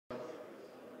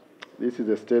This is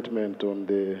a statement on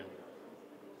the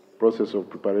process of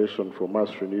preparation for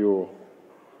mass renewal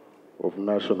of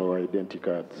national identity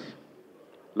cards.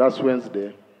 Last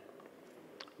Wednesday,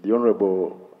 the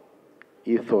Honorable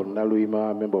Ethel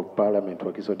Naluima, Member of Parliament,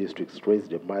 BUGISU District,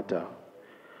 raised a matter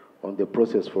on the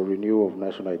process for renewal of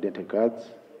national identity cards,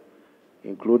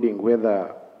 including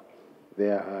whether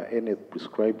there are any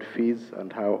prescribed fees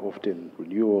and how often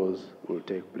renewals will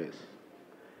take place.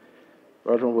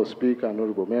 Right Honorable Speaker and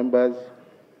Honorable Members,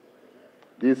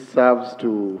 this serves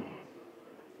to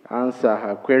answer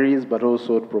her queries, but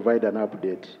also to provide an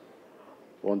update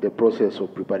on the process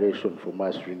of preparation for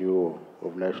mass renewal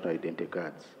of national identity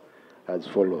cards as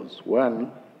follows.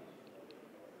 1,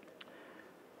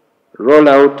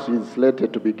 rollout is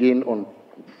slated to begin on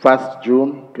 1st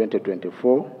June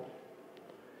 2024.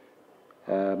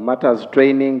 Matters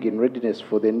training in readiness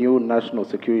for the new National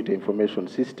Security Information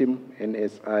System,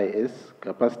 NSIS,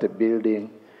 capacity building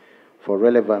for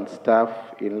relevant staff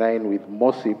in line with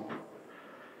MOSIP.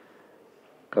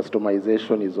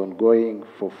 Customization is ongoing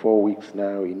for 4 weeks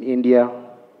now in India.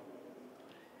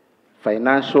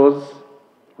 Financials,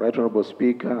 Right Honorable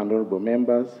Speaker and Honorable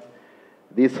Members,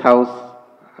 this House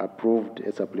approved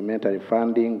a supplementary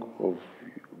funding of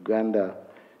Uganda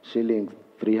shillings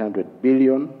 300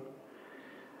 billion,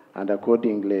 and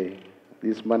accordingly,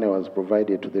 this money was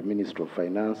provided to the Ministry of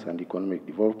Finance and Economic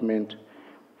Development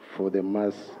for the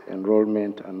mass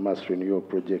enrollment and mass renewal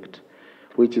project,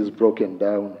 which is broken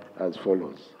down as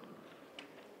follows.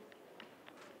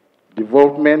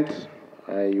 Development,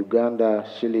 Uganda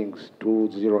shillings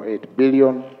 208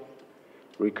 billion,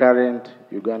 recurrent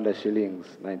Uganda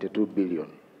shillings 92 billion.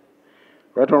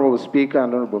 Right Honorable Speaker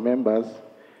and Honorable Members,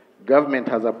 government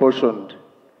has apportioned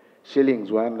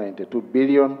shillings 192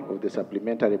 billion of the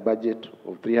supplementary budget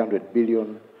of 300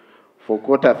 billion for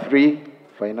Q3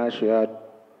 financial year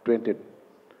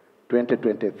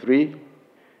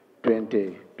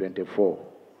 2023-2024.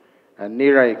 And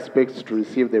NERA expects to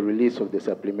receive the release of the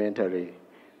supplementary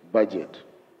budget.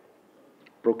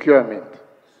 Procurement.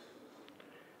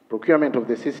 Procurement of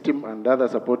the system and other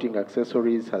supporting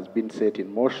accessories has been set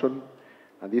in motion,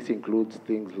 and this includes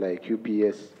things like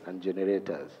UPS and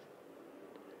generators.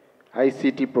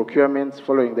 ICT procurements,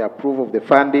 following the approval of the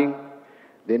funding,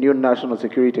 the new National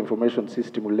Security Information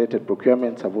System related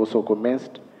procurements have also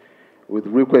commenced with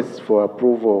requests for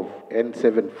approval of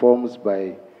N7 forms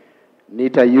by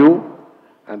NITA-U,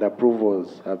 and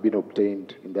approvals have been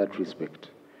obtained in that respect.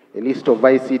 A list of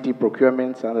ICT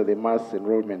procurements under the mass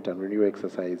enrollment and renewal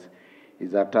exercise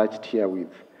is attached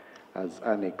herewith as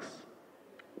Annex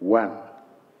 1.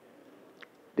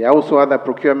 There are also other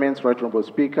procurements, Right Honorable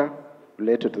Speaker,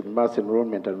 related to the mass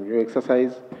enrollment and renewal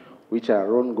exercise, which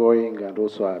are ongoing and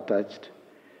also are attached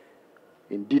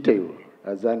in detail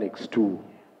as Annex 2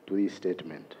 to this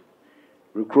statement.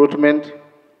 Recruitment,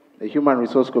 the Human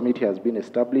Resource Committee has been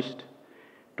established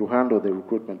to handle the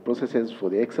recruitment processes for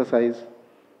the exercise.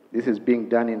 This is being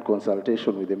done in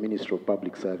consultation with the Ministry of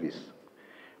Public Service.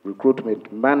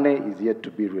 Recruitment money is yet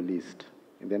to be released.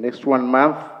 In the next 1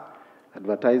 month,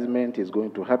 advertisement is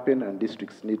going to happen, and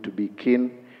districts need to be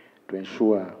keen to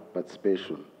ensure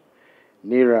participation.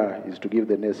 NERA is to give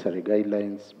the necessary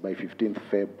guidelines by 15th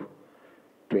Feb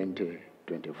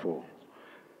 2024.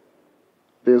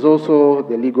 There's also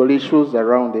the legal issues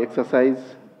around the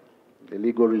exercise, the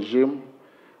legal regime.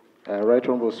 Right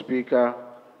Honorable Speaker,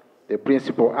 the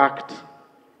principal act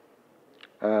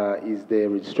is the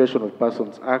Registration of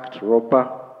Persons Act,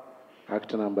 ROPA,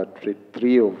 Act number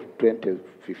 3 of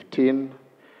 2015.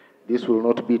 This will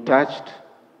not be touched.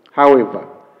 However,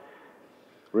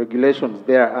 regulations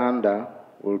thereunder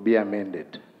will be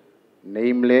amended,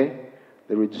 namely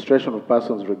the Registration of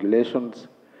Persons Regulations,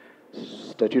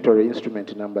 Statutory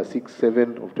Instrument number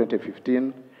 67 of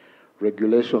 2015,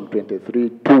 Regulation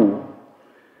 23.2,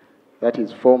 that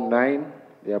is Form 9,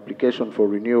 the application for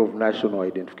renewal of national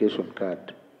identification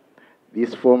card.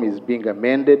 This form is being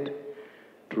amended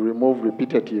to remove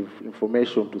repetitive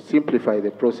information to simplify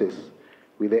the process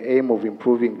with the aim of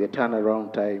improving the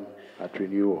turnaround time at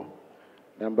renewal.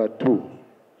 Number 2,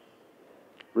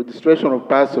 registration of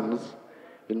persons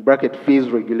in bracket fees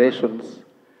regulations,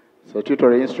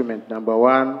 statutory instrument number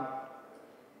 1,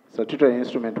 statutory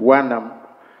instrument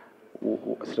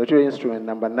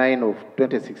number 9 of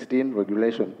 2016,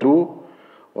 regulation 2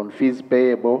 on fees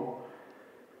payable,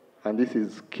 and this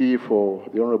is key for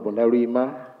the Honorable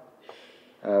Naluima,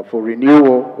 for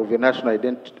renewal of the national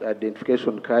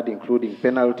identification card, including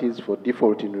penalties for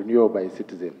default in renewal by a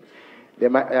citizen. The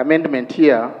amendment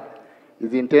here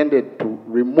is intended to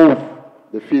remove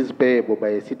the fees payable by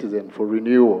a citizen for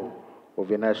renewal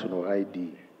of a national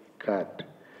ID card.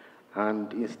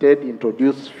 and instead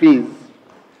introduce fees,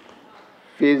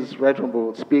 Right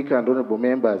Honourable Speaker and Honourable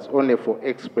Members, only for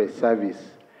express service,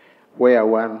 where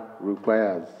one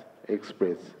requires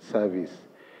express service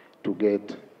to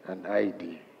get an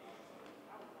ID.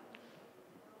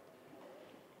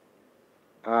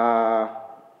 I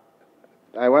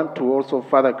want to also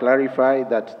further clarify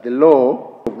that the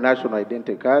law of national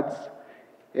identity cards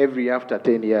every after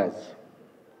 10 years.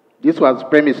 This was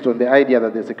premised on the idea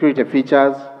that the security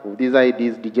features of these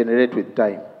IDs degenerate with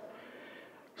time.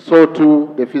 So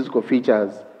too, the physical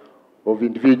features of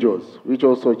individuals, which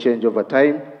also change over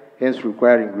time, hence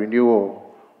requiring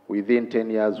renewal within 10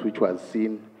 years, which was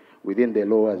seen within the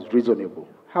law as reasonable.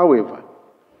 However,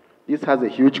 this has a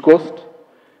huge cost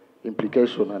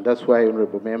implication, and that's why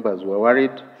honorable members were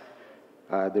worried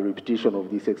the repetition of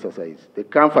this exercise. The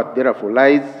comfort, therefore,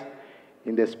 lies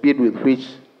in the speed with which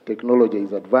technology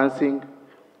is advancing,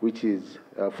 which is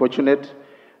fortunate.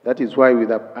 That is why,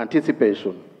 with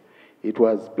anticipation, it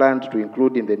was planned to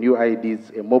include in the new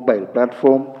IDs a mobile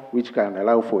platform which can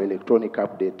allow for electronic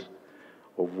update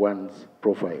of one's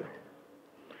profile.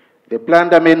 The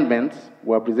planned amendments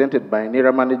were presented by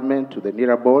NIRA management to the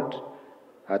NIRA board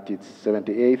at its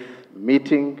 78th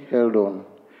meeting held on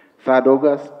 3rd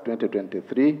August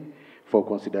 2023 for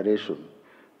consideration.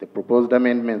 The proposed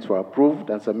amendments were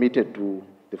approved and submitted to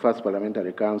the First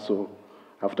Parliamentary Council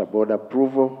after board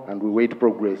approval, and we wait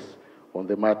progress on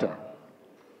the matter.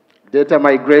 Data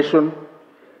migration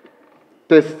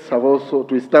tests have also,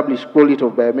 to establish quality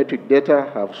of biometric data,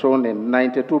 have shown a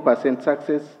 92%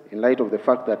 success in light of the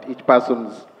fact that each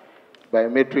person's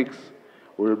biometrics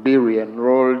will be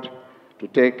re-enrolled to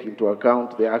take into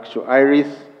account the actual iris.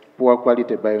 Poor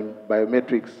quality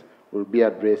biometrics will be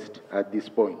addressed at this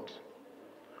point.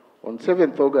 On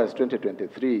 7th August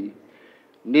 2023,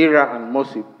 NIRA and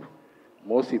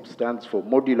MOSIP stands for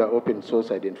Modular Open Source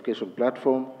Identification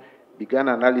Platform, began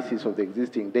analysis of the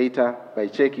existing data by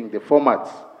checking the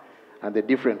formats and the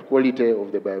different quality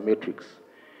of the biometrics.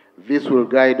 This will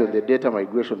guide on the data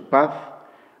migration path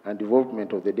and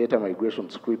development of the data migration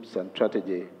scripts and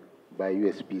strategy by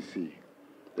USPC.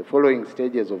 The following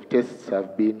stages of tests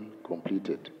have been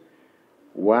completed.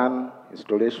 1,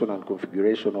 installation and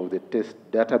configuration of the test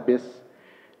database.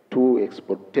 2,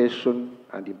 exportation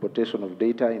and importation of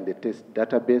data in the test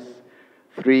database.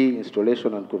 3,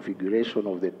 installation and configuration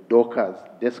of the Docker's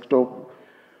desktop.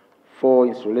 4,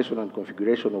 installation and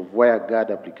configuration of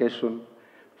WireGuard application.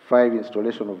 5,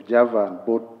 installation of Java and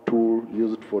bot tool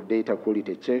used for data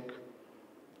quality check.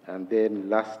 And then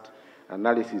last,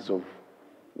 analysis of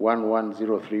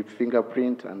 1103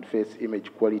 fingerprint and face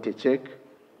image quality check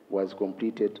was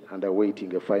completed and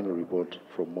awaiting a final report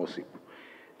from MOSIP.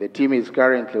 The team is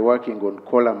currently working on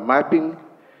column mapping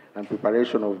and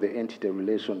preparation of the entity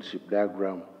relationship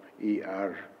diagram,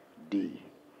 ERD.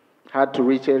 Hard to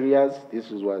reach areas, this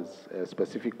was a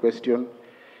specific question.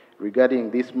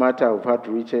 Regarding this matter of hard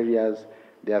to reach areas,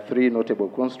 there are 3 notable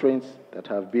constraints that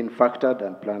have been factored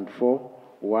and planned for.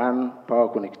 1, power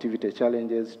connectivity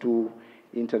challenges. 2,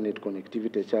 internet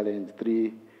connectivity challenge.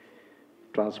 3,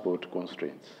 transport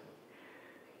constraints.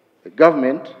 The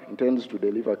government intends to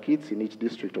deliver kits in each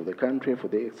district of the country for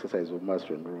the exercise of mass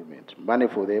enrollment. Money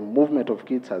for the movement of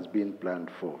kits has been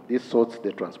planned for. This sorts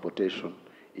the transportation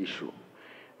issue.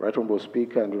 Right Honourable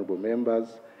Speaker and Honourable Members,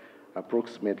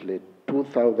 approximately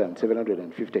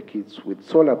 2,750 kits with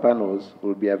solar panels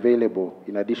will be available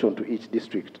in addition to each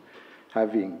district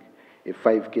having a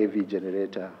 5 kV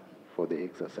generator for the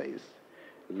exercise.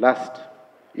 Last,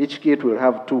 each kit will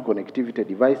have 2 connectivity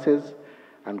devices,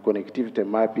 and connectivity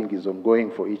mapping is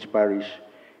ongoing for each parish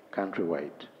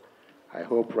countrywide. I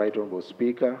hope, Right Honourable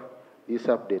Speaker, this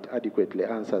update adequately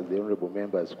answers the Honourable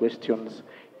Member's questions,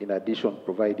 in addition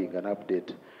providing an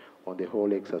update on the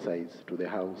whole exercise to the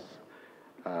House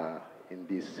in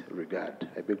this regard.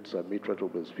 I beg to submit, Right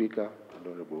Honourable Speaker and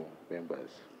Honourable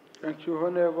Members. Thank you,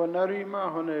 Honourable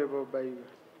Narima, Honourable Baiga.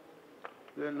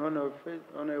 Then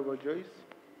Honourable Joyce,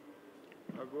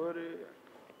 Agore,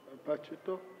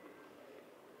 Pachuto.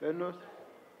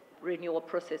 Renewal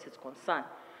process is concerned.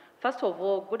 First of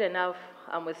all, good enough,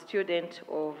 I'm a student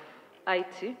of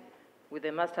IT with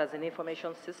a master's in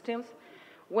information systems.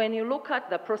 When you look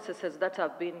at the processes that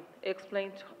have been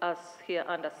explained to us here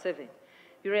under 7,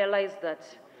 you realize that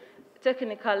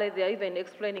technically they're even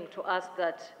explaining to us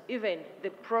that even the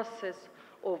process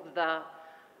of the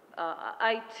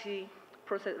IT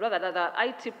process, rather the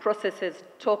IT processes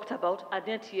talked about are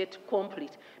not yet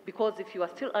complete, because if you are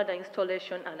still under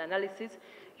installation and analysis,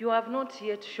 you have not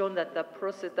yet shown that the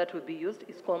process that will be used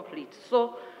is complete.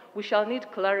 So we shall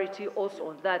need clarity also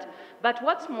on that. But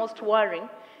what's most worrying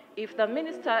If the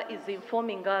minister is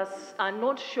informing us and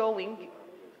not showing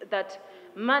that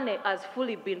money has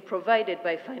fully been provided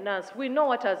by finance, we know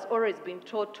what has always been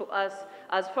taught to us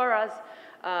as far as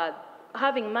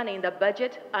having money in the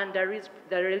budget and the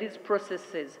release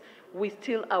processes. We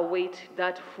still await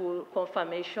that full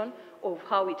confirmation of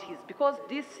how it is, because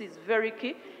this is very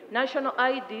key. National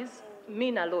IDs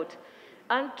mean a lot.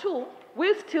 And two,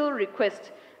 we still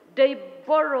request they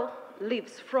borrow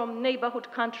leaves from neighborhood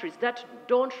countries that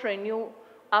don't renew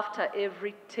after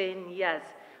every 10 years.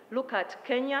 Look at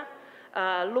Kenya,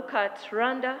 look at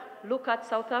Rwanda, look at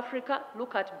South Africa,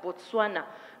 look at Botswana,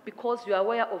 because you are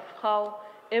aware of how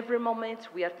every moment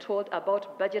we are told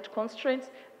about budget constraints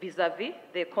vis-a-vis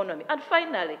the economy. And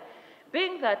finally,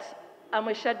 being that I'm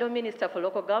a shadow minister for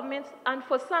local governments, and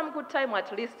for some good time,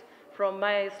 at least from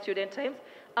my student times,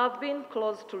 I've been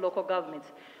close to local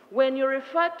governments. When you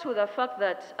refer to the fact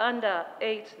that under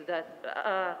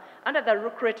the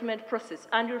recruitment process,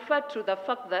 and you refer to the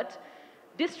fact that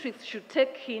districts should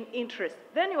take in interest,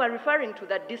 then you are referring to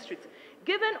that districts.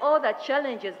 Given all the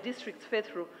challenges districts face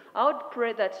through, I would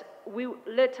pray that we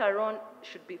later on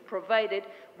should be provided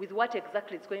with what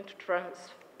exactly is going to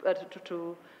transpire.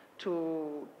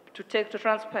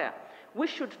 We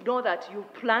should know that you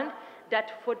plan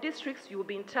that for districts you will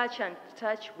be in touch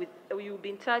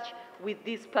with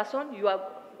this person. You are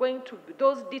going to,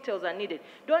 those details are needed.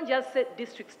 Don't just say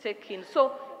districts take in.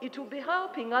 So it will be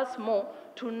helping us more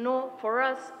to know for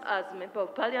us as Member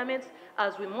of Parliament,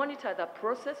 as we monitor the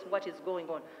process, what is going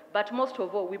on. But most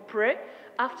of all, we pray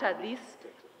after this,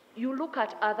 you look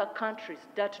at other countries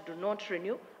that do not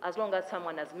renew as long as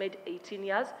someone has made 18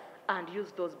 years and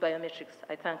use those biometrics.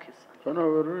 I thank you, sir.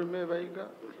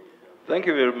 Thank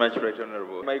you very much, Right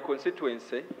Honorable. My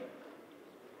constituency,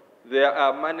 there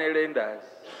are money lenders.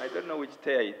 I don't know which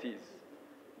tier it is,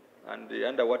 and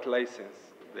under what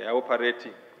license they are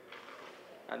operating.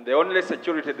 And the only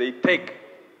security they take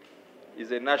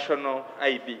is a national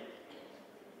ID.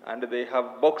 And they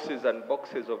have boxes and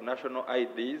boxes of national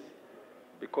IDs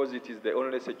because it is the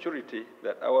only security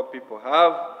that our people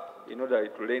have in order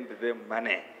to lend them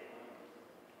money.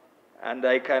 And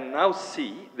I can now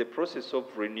see the process of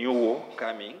renewal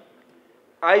coming.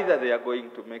 Either they are going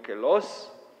to make a loss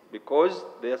because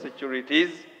their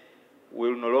securities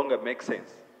will no longer make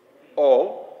sense,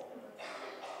 or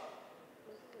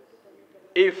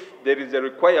if there is a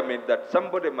requirement that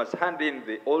somebody must hand in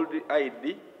the old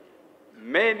ID,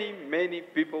 many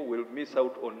people will miss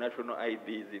out on national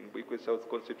IDs in BUGISU South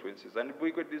constituencies and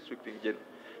BUGISU district in general,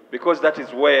 because that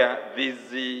is where these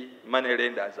money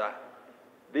lenders are.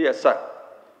 Dear sir,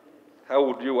 how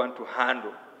would you want to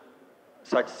handle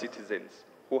such citizens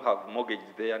who have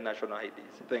mortgaged their national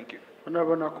IDs? Thank you.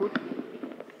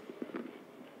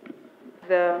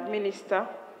 The Minister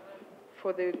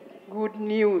for the good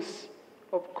news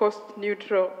of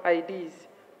cost-neutral IDs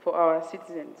for our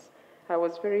citizens. I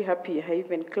was very happy. I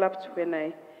even clapped when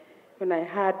I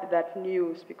heard that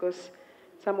news, because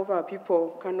some of our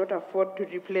people cannot afford to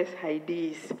replace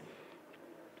IDs.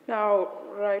 Now,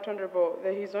 Right Honorable,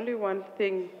 there is only one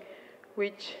thing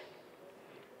which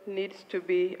needs to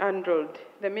be handled.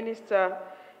 The Minister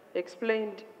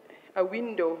explained a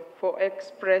window for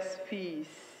express fees.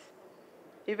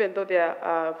 Even though there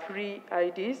are free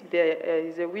IDs, there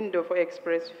is a window for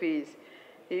express fees.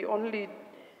 He only,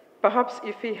 perhaps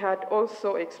if he had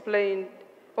also explained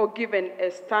or given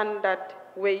a standard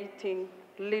waiting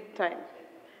lead time,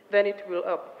 then it will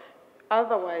help.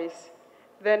 Otherwise,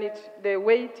 then the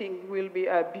waiting will be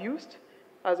abused,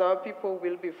 as our people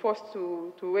will be forced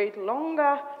to wait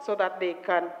longer so that they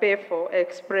can pay for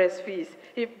express fees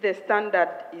if the standard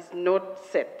is not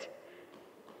set.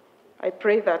 I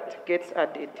pray that gets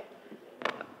added.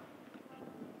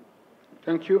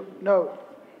 Thank you. Now,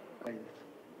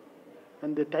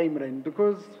 and the timeline,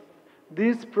 because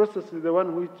this process is the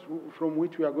one from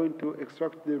which we are going to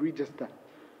extract the register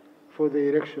for the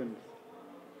elections.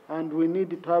 And we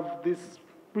need to have this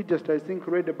register, I think,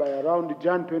 ready by around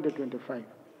Jan 2025.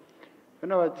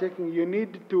 When I was checking, you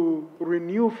need to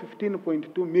renew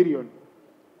 15.2 million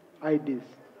IDs.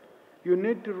 You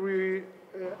need to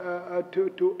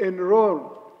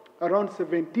enroll around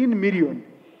 17 million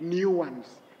new ones,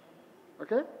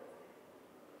 okay?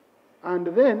 And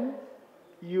then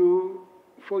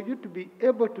for you to be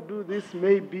able to do this,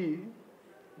 maybe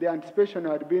the anticipation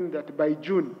had been that by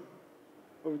June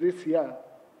of this year,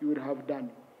 you would have done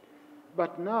it.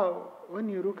 But now, when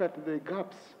you look at the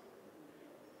gaps,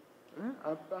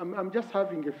 I'm just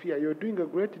having a fear. You're doing a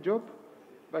great job,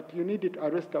 but you need to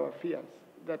arrest our fears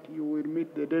that you will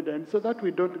meet the deadline so that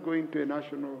we don't go into a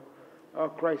national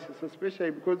crisis,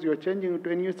 especially because you're changing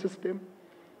to a new system.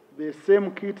 The same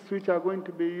kits which are going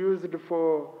to be used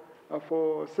for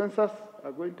census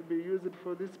are going to be used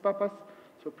for this purpose.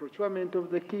 So procurement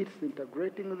of the kits,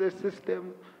 integrating the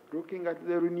system, looking at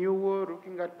the renewal,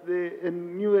 looking at the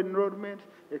new enrollments,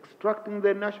 extracting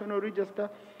the national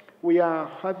register. We are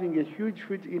having a huge,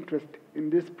 huge interest in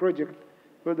this project.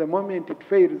 But the moment it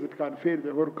fails, it can fail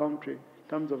the whole country in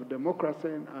terms of democracy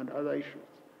and other issues.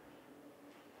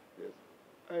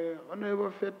 Yes.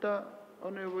 Honorable Feta,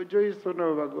 Honorable Joyce,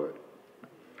 Honorable God.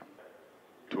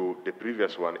 To the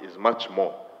previous one is much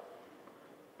more,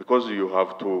 because you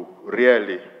have to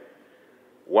really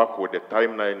work with the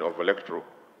timeline of electoral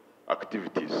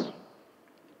activities.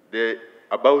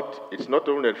 It's not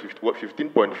only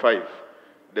 15.5,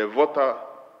 the voter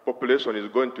population is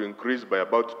going to increase by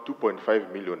about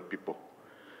 2.5 million people.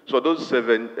 So those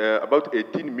about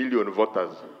 18 million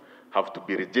voters have to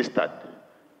be registered.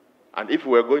 And if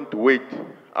we're going to wait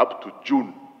up to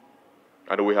June,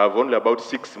 and we have only about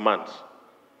 6 months,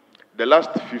 the last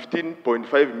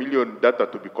 15.5 million data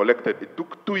to be collected, it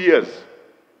took 2 years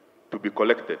to be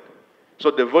collected.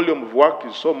 So the volume of work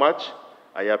is so much,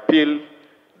 I appeal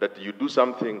that you do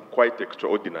something quite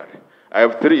extraordinary. I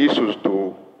have 3 issues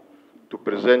to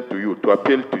present to you, to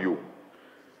appeal to you.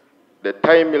 The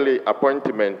timely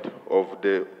appointment of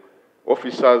the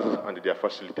officers and their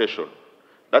facilitation.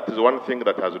 That is one thing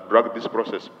that has dragged this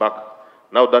process back,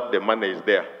 now that the money is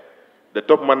there. The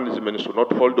top management should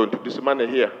not hold on to this money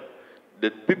here. The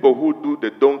people who do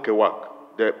the donkey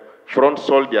work, the front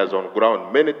soldiers on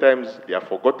ground, many times they are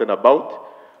forgotten about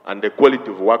and the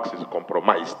quality of works is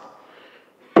compromised.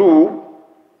 2,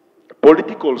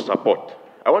 political support.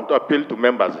 I want to appeal to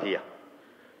members here.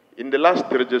 In the last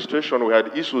registration, we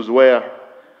had issues where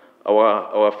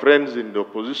our friends in the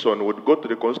opposition would go to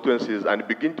the constituencies and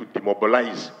begin to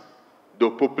demobilize the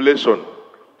population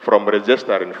from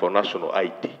registering for national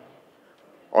ID.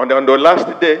 On the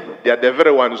last day, they are the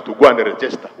very ones to go and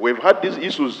register. We've had these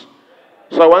issues.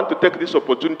 So I want to take this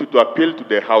opportunity to appeal to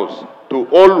the House, to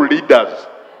all leaders,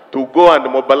 to go and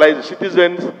mobilize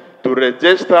citizens to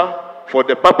register for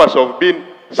the purpose of being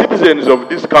citizens of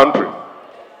this country.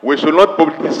 We should not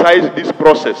politicize this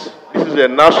process. This is a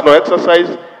national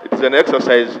exercise. It is an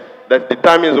exercise that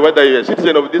determines whether you're a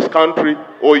citizen of this country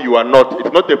or you are not.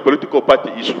 It's not a political party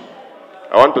issue.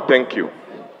 I want to thank you.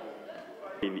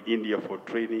 In India for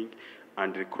training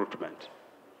and recruitment.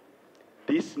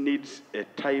 This needs a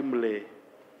timely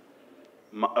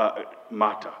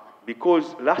matter,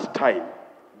 because last time,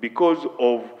 because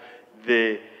of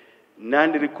the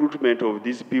non-recruitment of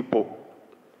these people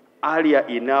earlier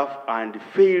enough and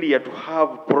failure to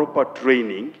have proper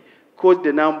training caused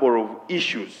a number of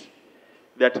issues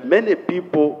that many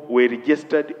people were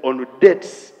registered on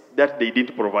dates that they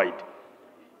didn't provide.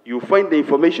 You find the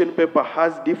information paper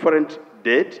has different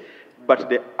date, but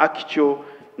the actual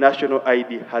national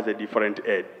ID has a different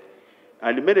date.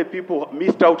 And many people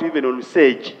missed out even on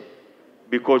SAGE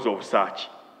because of such.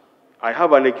 I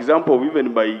have an example of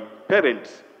even my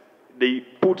parents. They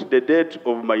put the date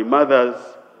of my mother's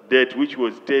date, which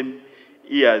was 10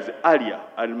 years earlier,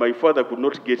 and my father could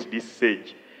not get this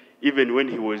SAGE, even when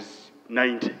he was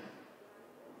 90.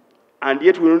 And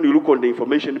yet, when you look on the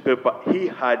information paper, he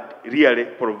had really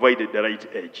provided the right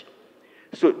age.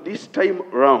 So this time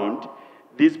round,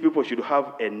 these people should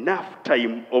have enough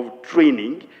time of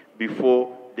training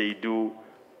before they do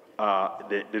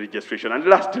the registration. And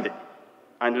lastly,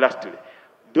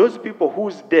 those people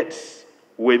whose dates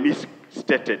were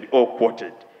misstated or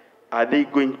quoted, are they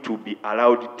going to be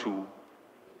allowed to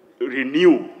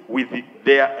renew with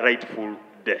their rightful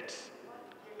dates?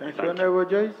 Thank you, Honorable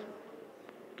Joyce.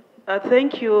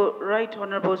 Thank you, Right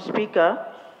Honorable Speaker.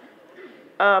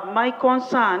 My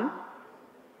concern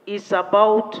is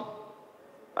about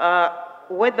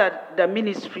whether the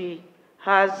ministry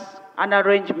has an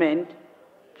arrangement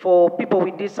for people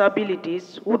with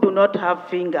disabilities who do not have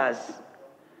fingers.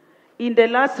 In the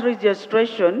last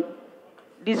registration,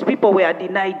 these people were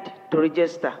denied to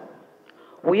register.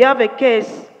 We have a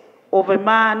case of a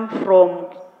man from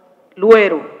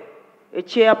Luero, a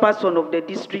chairperson of the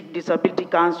District Disability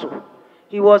Council.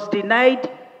 He was denied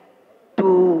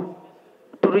to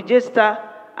register,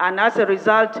 and as a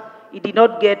result, he did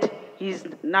not get his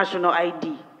national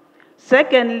ID.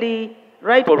 Secondly,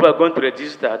 people who are going to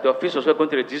register, the officials who are going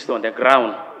to register on the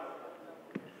ground,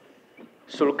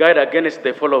 should guide against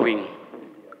the following.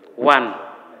 1,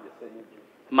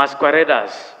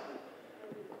 masqueraders.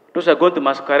 Those are going to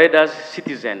masquerade as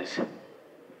citizens.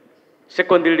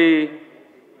 Secondly,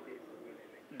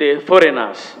 the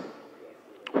foreigners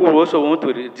who also want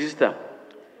to register,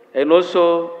 and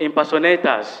also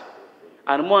impersonators.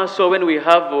 And more so when we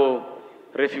have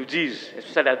refugees,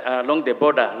 especially along the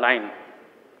border line.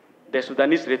 The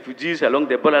Sudanese refugees along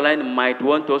the borderline might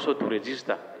want also to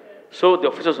register. So the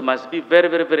officials must be very,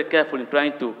 very, very careful in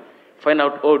trying to find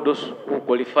out all those who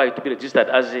qualify to be registered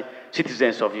as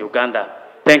citizens of Uganda.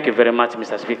 Thank you very much,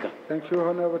 Mr. Speaker. Thank you,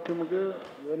 Honorable Timuge.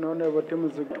 Honorable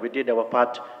Timuge. We did our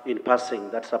part in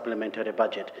passing that supplementary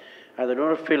budget. And I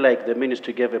don't feel like the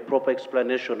ministry gave a proper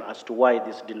explanation as to why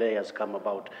this delay has come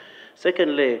about.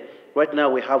 Secondly, right now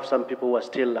we have some people who are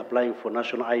still applying for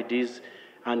national IDs,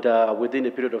 and within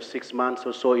a period of 6 months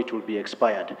or so, it will be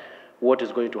expired. What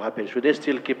is going to happen? Should they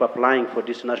still keep applying for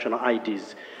these national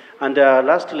IDs? And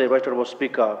lastly, Right Honourable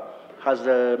Speaker, has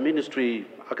the ministry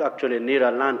actually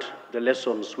learned the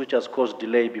lessons which has caused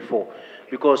delay before?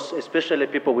 Because especially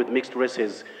people with mixed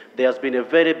races, there has been a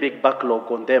very big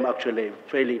backlog on them actually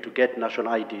failing to get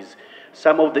national IDs.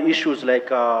 Some of the issues like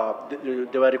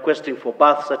they were requesting for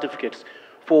birth certificates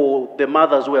for the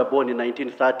mothers who were born in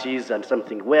 1930s and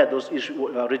something, where those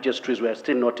registries were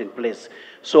still not in place.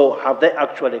 So have they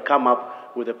actually come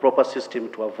up with a proper system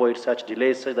to avoid such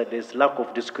delays so that there's lack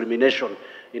of discrimination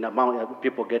in amount of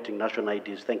people getting national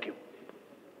IDs? Thank you.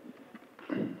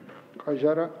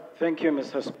 Kajara. Thank you,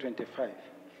 Mr. 25.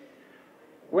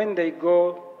 When they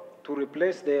go to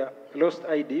replace their lost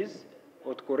IDs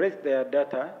or to correct their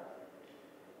data,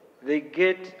 they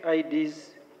get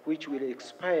IDs which will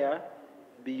expire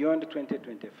beyond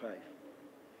 2025.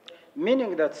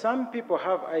 Meaning that some people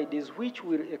have IDs which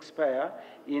will expire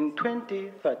in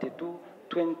 2032,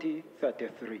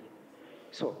 2033.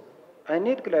 So I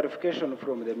need clarification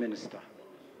from the minister.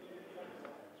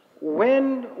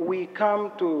 When we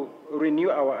come to renew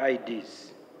our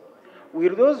IDs,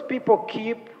 will those people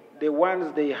keep the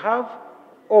ones they have,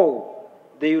 or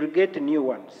they will get new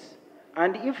ones?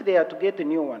 And if they are to get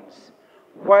new ones,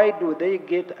 why do they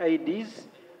get IDs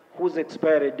whose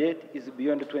expiry date is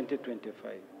beyond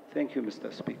 2025? Thank you,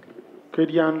 Mr. Speaker.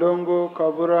 Kediandongo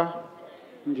Kabura,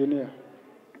 Engineer.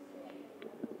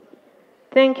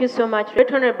 Thank you so much.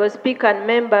 Right Honorable Speaker and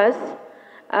members,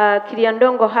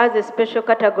 Kiriandongo has a special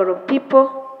category of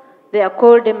people. They are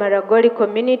called the Maragoli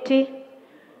community.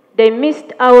 They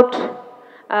missed out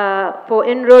for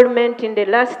enrollment in the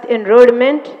last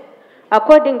enrollment.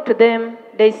 According to them,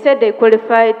 they said they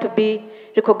qualified to be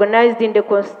recognized in the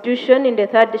Constitution in the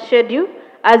 3rd schedule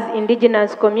as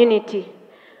indigenous community.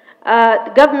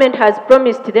 The government has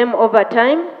promised them over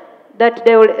time that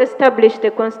they will establish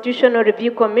the Constitutional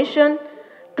Review Commission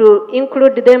to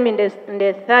include them in the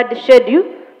 3rd schedule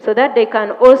so that they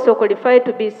can also qualify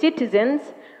to be citizens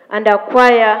and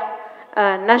acquire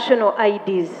national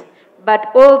IDs.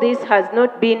 But all this has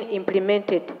not been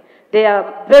implemented. They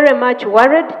are very much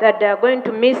worried that they are going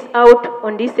to miss out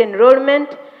on this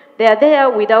enrollment. They are there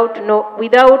without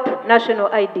national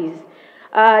IDs.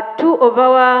 Two of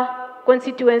our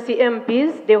constituency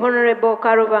MPs, the Honorable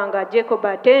Karuvanga Jacob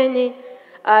Atenyi,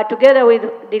 together with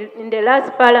in the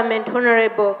last parliament,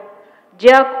 Honorable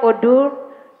Jack Odur,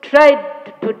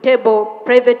 tried to table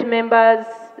private members'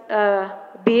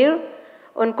 bill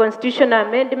on constitutional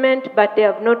amendment, but they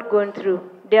have not gone through.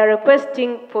 They are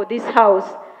requesting for this House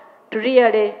to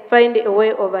really find a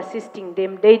way of assisting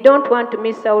them. They don't want to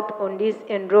miss out on this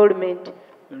enrollment.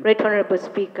 Right Honorable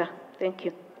Speaker. Thank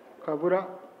you. Kabura.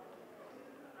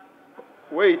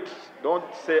 Wait, don't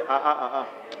say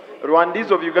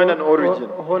Rwandese of Ugandan origin.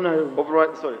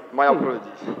 Sorry, my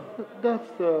apologies.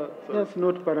 That's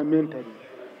not parliamentary.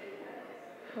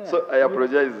 So I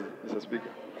apologize, Mr. Speaker.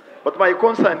 But my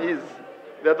concern is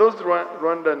there are those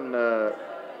Rwandan,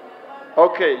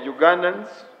 Ugandans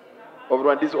of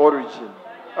Rwandese origin.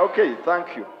 Okay,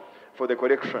 thank you for the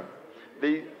correction.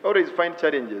 They always find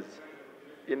challenges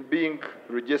in being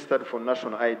registered for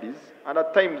national IDs, and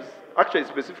at times, actually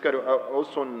specifically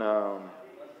also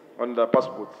on the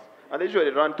passports. And they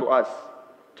usually run to us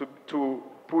to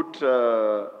put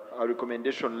a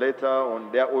recommendation letter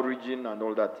on their origin and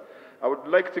all that. I would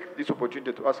like to take this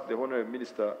opportunity to ask the Honourable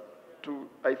Minister to,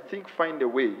 I think, find a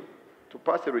way to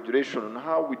pass a regulation on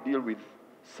how we deal with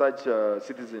such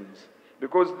citizens,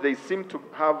 because they seem to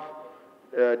have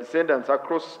descendants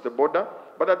across the border,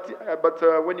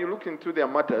 but when you look into their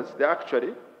matters, they're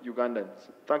actually Ugandans.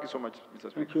 Thank you so much,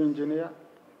 Mr. Speaker. Thank you, Engineer.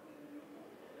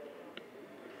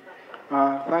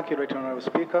 Thank you, Right Honourable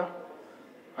Speaker.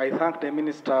 I thank the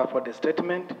Minister for the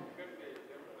statement,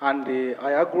 and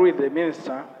I agree with the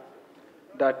Minister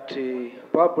that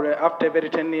probably after every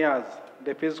 10 years,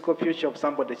 the physical future of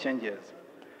somebody changes.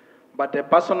 But the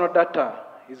personal data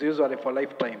is usually for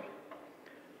lifetime.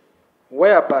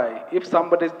 Whereby, if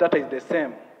somebody's data is the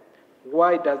same,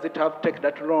 why does it have to take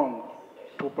that long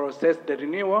to process the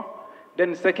renewal?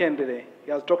 Then secondly,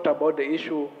 he has talked about the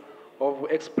issue of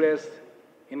Express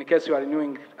in case you are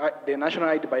renewing the national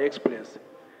ID by Express.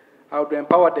 I would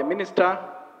empower the minister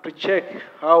to check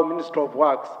how Ministry of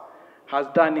Works has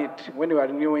done it when you are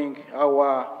renewing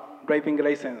our driving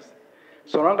license.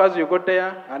 So long as you go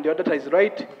there and your data is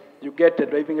right, you get the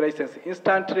driving license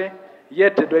instantly,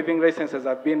 yet the driving licenses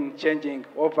have been changing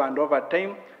over and over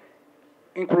time,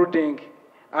 including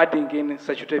adding in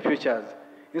statutory features.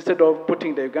 Instead of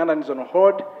putting the Ugandans on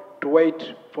hold to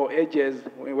wait for ages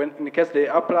when, in case they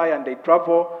apply and they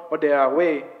travel or they are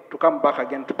away to come back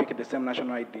again to pick the same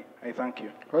national ID. I thank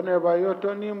you. Honorable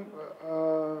Yotonim,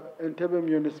 Entebbe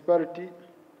Municipality.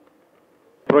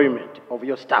 Employment of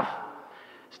your staff.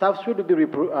 Staff should be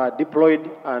deployed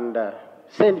and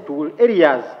sent to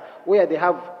areas where they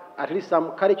have at least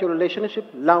some cultural relationship,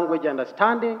 language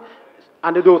understanding,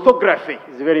 and the orthography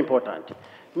is very important.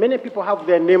 Many people have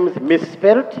their names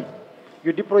misspelled.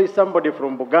 You deploy somebody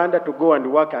from Uganda to go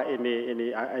and work in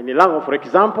a language, for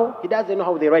example. He doesn't know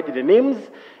how they write the names.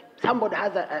 Somebody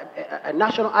has a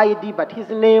national ID, but his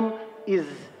name is,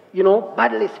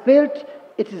 badly spelled.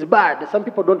 It is bad. Some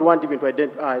people don't want even to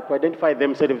identify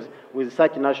themselves with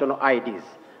such national IDs.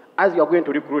 As you are going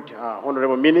to recruit,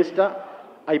 Honorable Minister,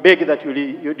 I beg that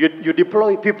you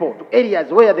deploy people to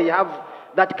areas where they have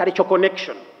that cultural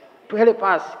connection to help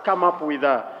us come up with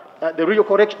the real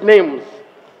correct names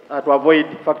to avoid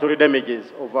factory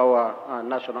damages of our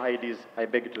national IDs. I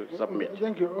beg to submit.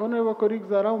 Thank you. Honorable colleagues,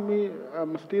 allow me,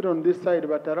 I'm still on this side,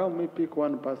 but allow me pick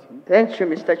one person. Thank you,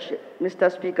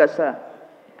 Mr. Speaker, sir.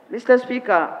 Mr.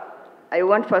 Speaker, I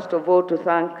want first of all to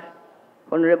thank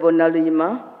Honorable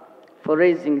Nalima for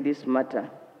raising this matter.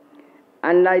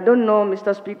 And I don't know,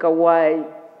 Mr. Speaker, why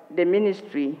the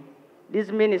ministry,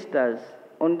 these ministers,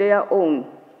 on their own,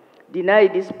 deny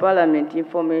this parliament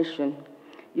information.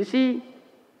 You see,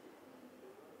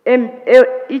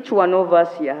 each one of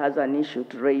us here has an issue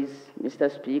to raise, Mr.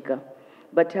 Speaker.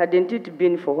 But hadn't it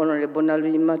been for Honorable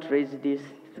Nalima to raise this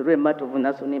through a matter of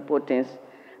national importance,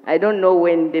 I don't know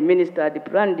when the minister had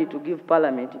planned to give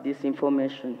Parliament this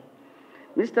information.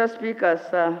 Mr. Speaker,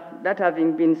 sir, that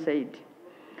having been said,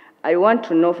 I want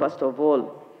to know, first of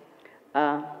all,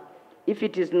 if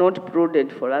it is not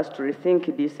prudent for us to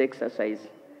rethink this exercise.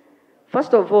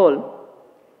 First of all,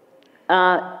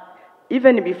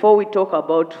 even before we talk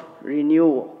about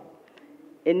renewal,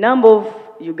 a number of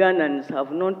Ugandans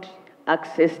have not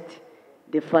accessed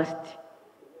the first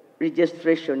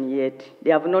registration yet.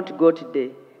 They have not got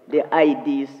the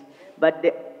IDs,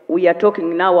 but we are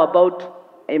talking now about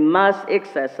a mass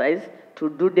exercise to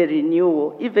do the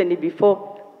renewal, even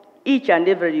before each and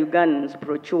every Ugandan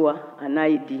procure an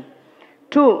ID.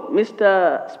 Two,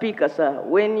 Mr. Speaker, sir,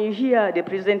 when you hear the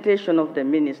presentation of the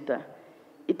minister,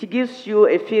 it gives you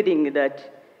a feeling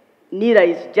that NIRA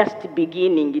is just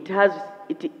beginning. It has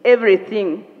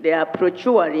everything. They are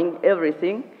procuring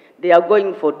everything. They are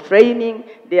going for training.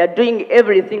 They are doing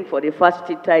everything for the first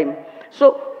time.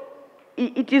 So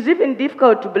it is even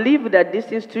difficult to believe that this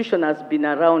institution has been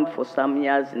around for some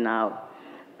years now.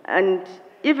 And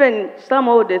even some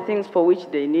of the things for which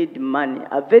they need money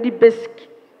are very basic,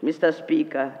 Mr.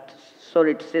 Speaker,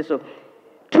 sorry to say so.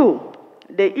 Two,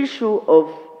 the issue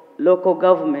of local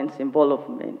government's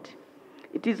involvement.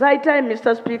 It is high time,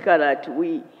 Mr. Speaker, that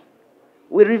we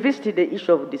revisit the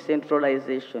issue of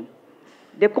decentralization.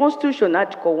 The Constitution,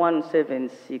 Article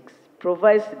 176,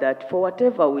 provides that for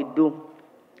whatever we do,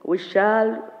 we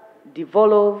shall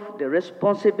devolve the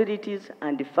responsibilities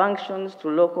and the functions to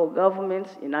local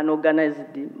governments in an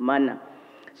organized manner.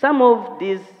 Some of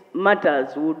these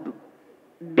matters would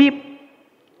be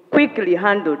quickly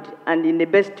handled and in the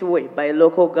best way by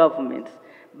local governments.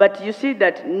 But you see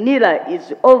that NIRA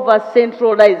is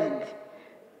over-centralized.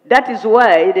 That is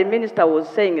why the minister was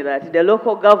saying that the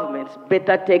local governments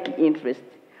better take interest,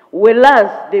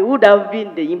 whereas they would have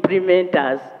been the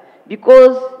implementers,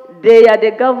 because they are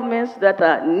the governments that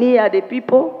are near the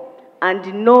people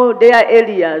and know their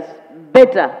areas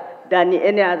better than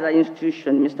any other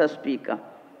institution, Mr. Speaker.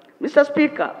 Mr.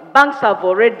 Speaker, banks have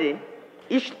already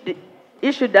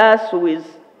issued us with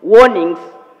warnings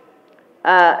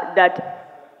that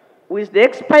with the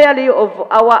expiry of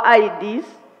our IDs,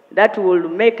 that will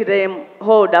make them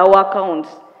hold our accounts.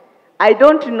 I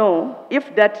don't know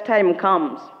if that time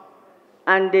comes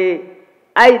and the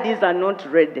IDs are not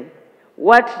ready,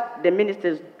 what the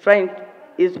minister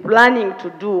is planning to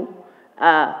do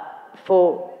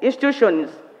for institutions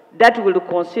that will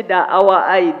consider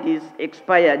our IDs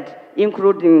expired,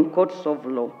 including courts of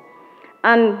law.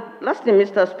 And lastly,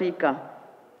 Mr. Speaker,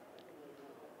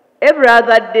 every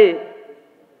other day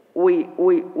we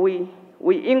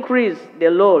increase the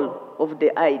role of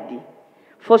the ID.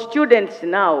 For students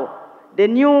now, the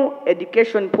new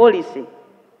education policy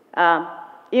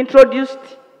introduced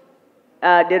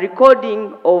the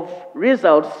recording of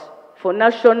results for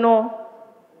national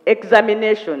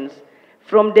examinations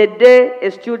from the day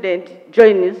a student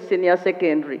joins senior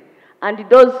secondary. And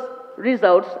those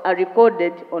results are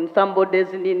recorded on somebody's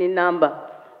NINI number.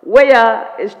 Where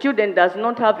a student does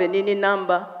not have a NINI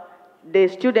number, the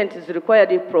student is required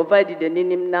to provide the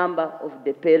NINI number of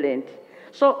the parent.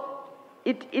 So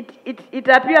it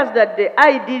appears that the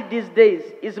ID these days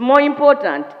is more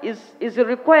important, is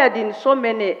required in so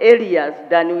many areas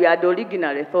than we had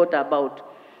originally thought about.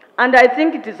 And I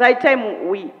think it is high time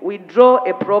we draw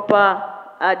a proper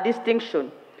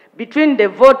distinction between the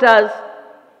voters'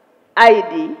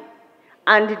 ID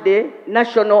and the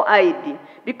national ID,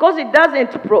 because it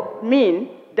doesn't mean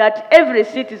that every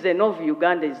citizen of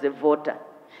Uganda is a voter.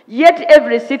 Yet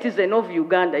every citizen of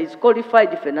Uganda is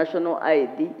qualified for national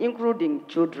ID, including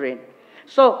children.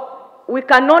 So we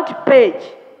cannot page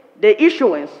the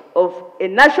issuance of a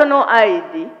national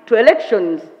ID to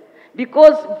elections,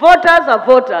 because voters are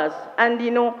voters. And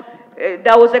you know,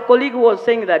 there was a colleague who was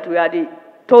saying that we had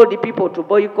told the people to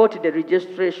boycott the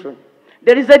registration.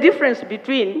 There is a difference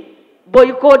between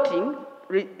boycotting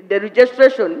the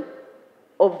registration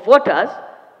of voters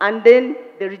and then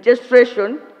the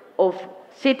registration of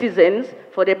citizens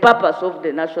for the purpose of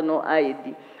the national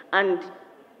ID. And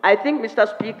I think, Mr.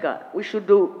 Speaker, we should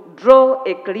draw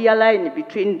a clear line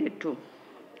between the two.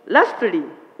 Lastly,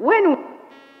 one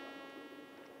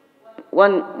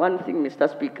thing, Mr.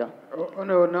 Speaker. On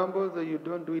our numbers, you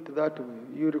don't do it that way.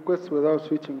 You request without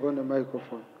switching on the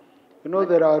microphone. You know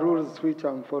there are rules which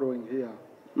I'm following here.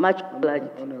 Much obliged.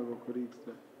 Honorable colleagues.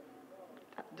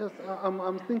 Just,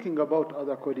 I'm thinking about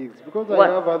other colleagues, because I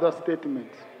have other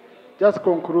statements. Just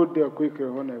conclude there quickly,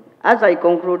 Honorable. As I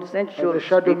conclude, thank you, the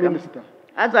Shadow Speaker. Minister.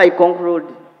 As I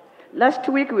conclude, last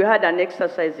week we had an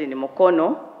exercise in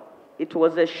Mokono. It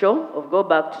was a show of Go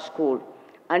Back to School.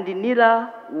 And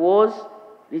NILA was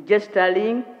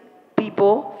registering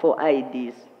people for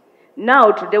IDs.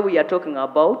 Now, today we are talking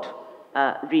about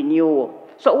renewal.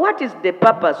 So what is the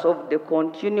purpose of the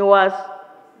continuous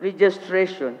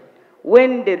registration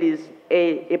when there is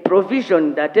a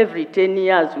provision that every 10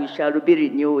 years we shall be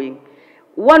renewing?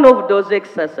 One of those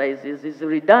exercises is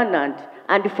redundant,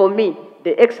 and for me,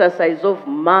 the exercise of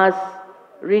mass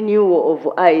renewal of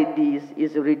IDs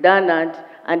is redundant,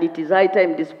 and it is high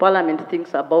time this parliament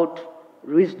thinks about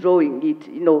withdrawing it,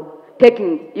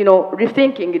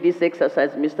 rethinking this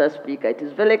exercise, Mr. Speaker. It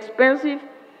is very expensive,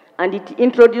 and it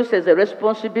introduces a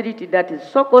responsibility that is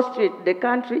so costly to the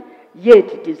country, yet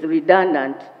it is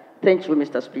redundant. Thank you,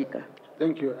 Mr. Speaker.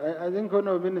 Thank you. I think,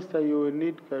 Honourable Minister, you will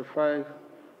need to clarify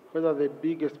whether the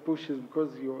biggest push is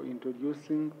because you're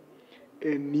introducing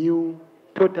a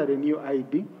totally new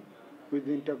ID with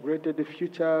integrated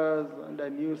features and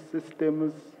new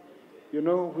systems,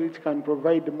 which can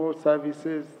provide more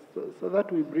services, so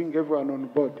that we bring everyone on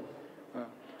board.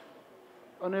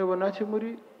 Honourable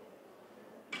Nachimuri.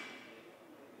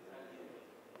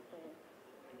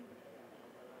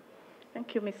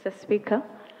 Thank you, Mr. Speaker.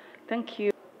 Thank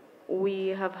you. We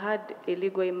have had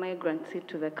illegal immigrants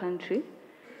into the country,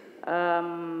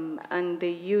 and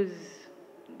there's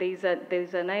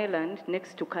an island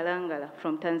next to Kalangala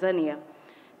from Tanzania.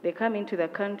 They come into the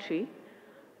country,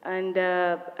 and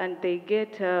they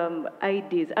get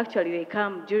IDs. Actually, they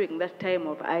come during that time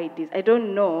of IDs. I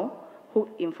don't know who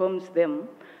informs them,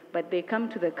 but they come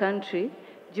to the country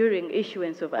during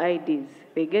issuance of IDs.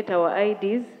 They get our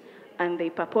IDs, and they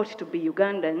purport to be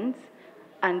Ugandans,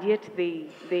 and yet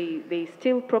they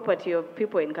steal property of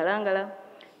people in Kalangala.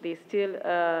 They steal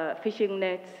fishing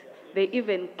nets. They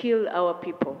even kill our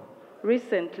people.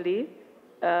 Recently,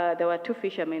 there were 2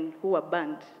 fishermen who were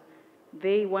burnt.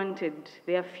 They wanted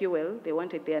their fuel. They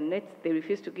wanted their nets. They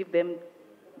refused to give them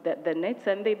the nets,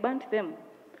 and they burnt them.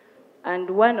 And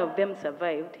one of them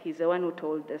survived. He's the one who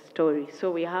told the story. So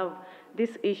we have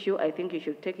this issue. I think you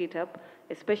should take it up,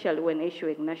 especially when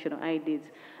issuing national IDs.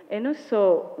 And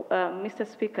also, Mr.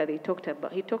 Speaker, he talked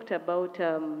about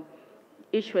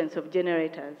issuance of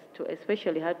generators to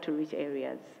especially hard-to-reach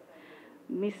areas.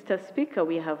 Mr. Speaker,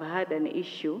 we have had an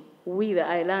issue. We, the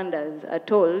islanders, are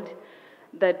told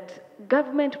that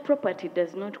government property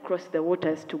does not cross the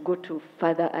waters to go to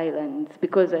further islands,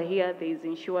 because I hear there is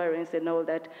insurance and all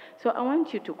that. So I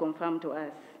want you to confirm to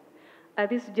us, are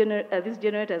these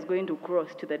generators going to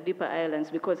cross to the deeper islands?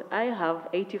 Because I have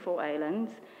 84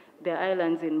 islands. There are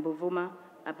islands in Buvuma,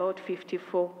 about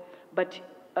 54. But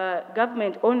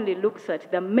government only looks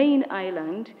at the main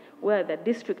island where the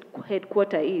district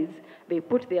headquarters is. They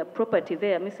put their property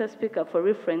there. Mr. Speaker, for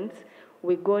reference,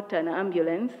 we got an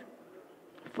ambulance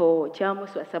for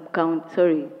Chamuswa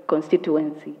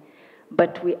constituency,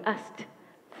 but we asked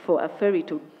for a ferry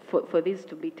for this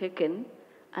to be taken,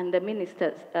 and the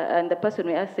minister and the person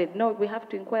we asked said, no, we have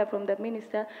to inquire from the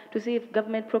minister to see if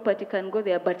government property can go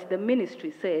there, but the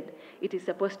ministry said it is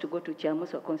supposed to go to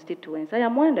Chamuswa constituency. I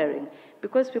am wondering,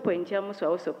 because people in Chamuswa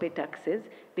also pay taxes,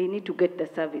 they need to get the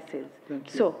services.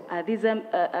 So are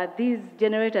these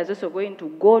generators also going to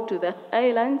go to the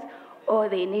islands, or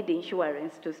they need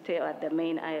insurance to stay at the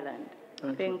main island?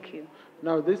 Thank you.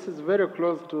 Now, this is very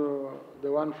close to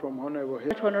the one from Honorable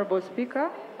Hill. Honorable Speaker,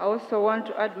 I also want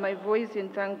to add my voice in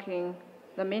thanking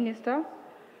the Minister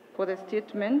for the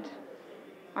statement.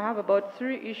 I have about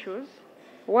 3 issues.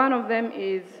 One of them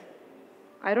is,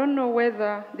 I don't know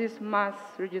whether this mass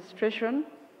registration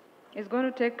is going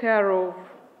to take care of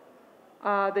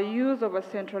the use of a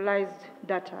centralized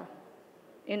data.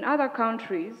 In other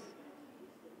countries,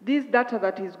 this data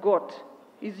that is got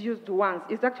is used once,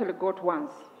 it's actually got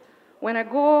once. When I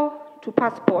go to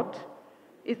passport,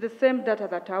 it's the same data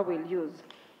that I will use.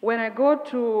 When I go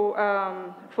to,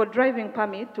 for driving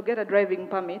permit, to get a driving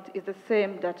permit, it's the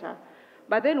same data.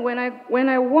 But then when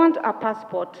I want a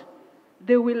passport,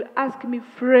 they will ask me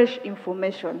fresh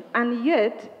information. And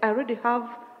yet, I already have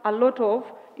a lot of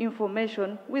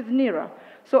information with NIRA.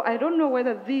 So I don't know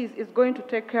whether this is going to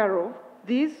take care of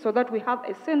this so that we have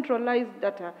a centralized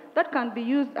data that can be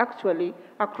used actually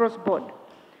across board.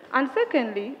 And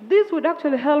secondly, this would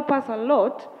actually help us a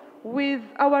lot with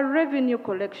our revenue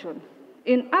collection.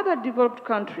 In other developed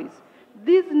countries,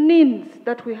 these NINs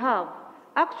that we have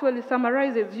actually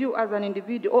summarizes you as an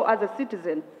individual or as a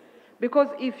citizen. Because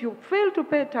if you fail to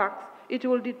pay tax, it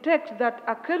will detect that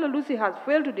Akela Lucy has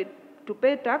failed to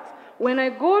pay tax. When I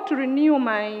go to renew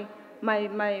my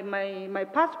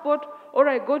passport, or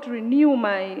I go to renew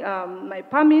my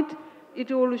permit, it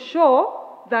will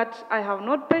show that I have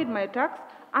not paid my tax,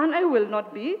 and I will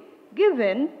not be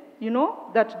given,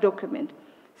 that document.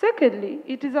 Secondly,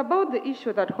 it is about the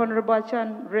issue that Honorable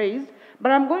Chan raised,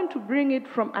 but I'm going to bring it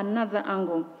from another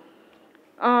angle.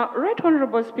 Right,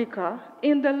 Honorable Speaker,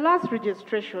 in the last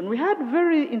registration, we had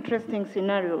very interesting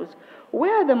scenarios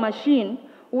where the machine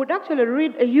would actually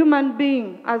read a human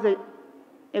being as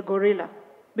a gorilla,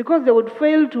 because they would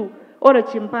fail to, or a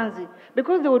chimpanzee,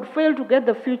 because they would fail to get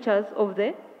the features of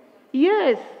the,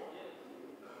 yes,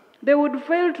 they would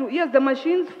fail to, yes, the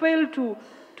machines fail to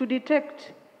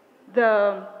detect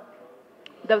the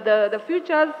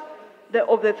features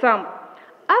of the thumb.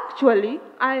 Actually,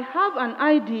 I have an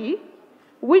ID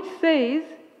which says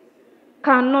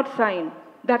cannot sign,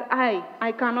 that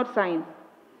I cannot sign.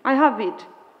 I have it,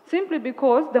 simply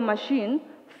because the machine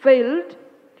failed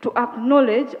to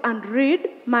acknowledge and read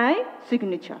my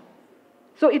signature.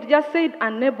 So it just said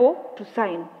unable to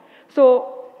sign.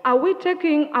 So are we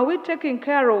taking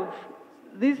care of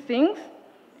these things?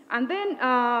 And then,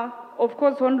 of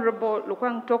course, Honorable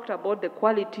Lukwang talked about the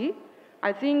quality.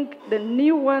 I think the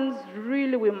new ones,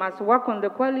 really, we must work on the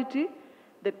quality,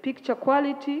 the picture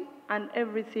quality, and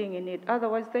everything in it.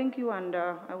 Otherwise, thank you, and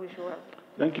I wish you well.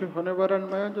 Thank you, Honorable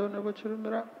Mayanja, Honorable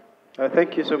Chirumira.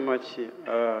 Thank you so much.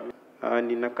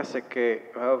 And in Nakaseke,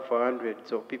 we have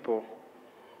hundreds of people.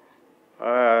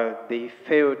 They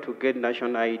fail to get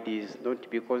national IDs, not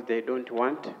because they don't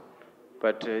want,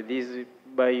 but these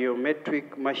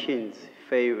biometric machines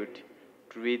failed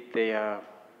to read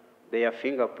their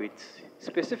fingerprints.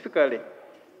 Specifically,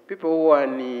 people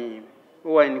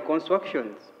who are in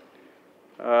constructions,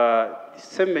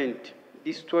 cement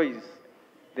destroys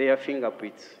their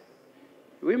fingerprints.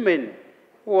 Women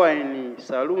who are in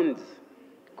salons,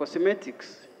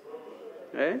 cosmetics,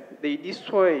 they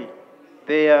destroy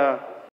their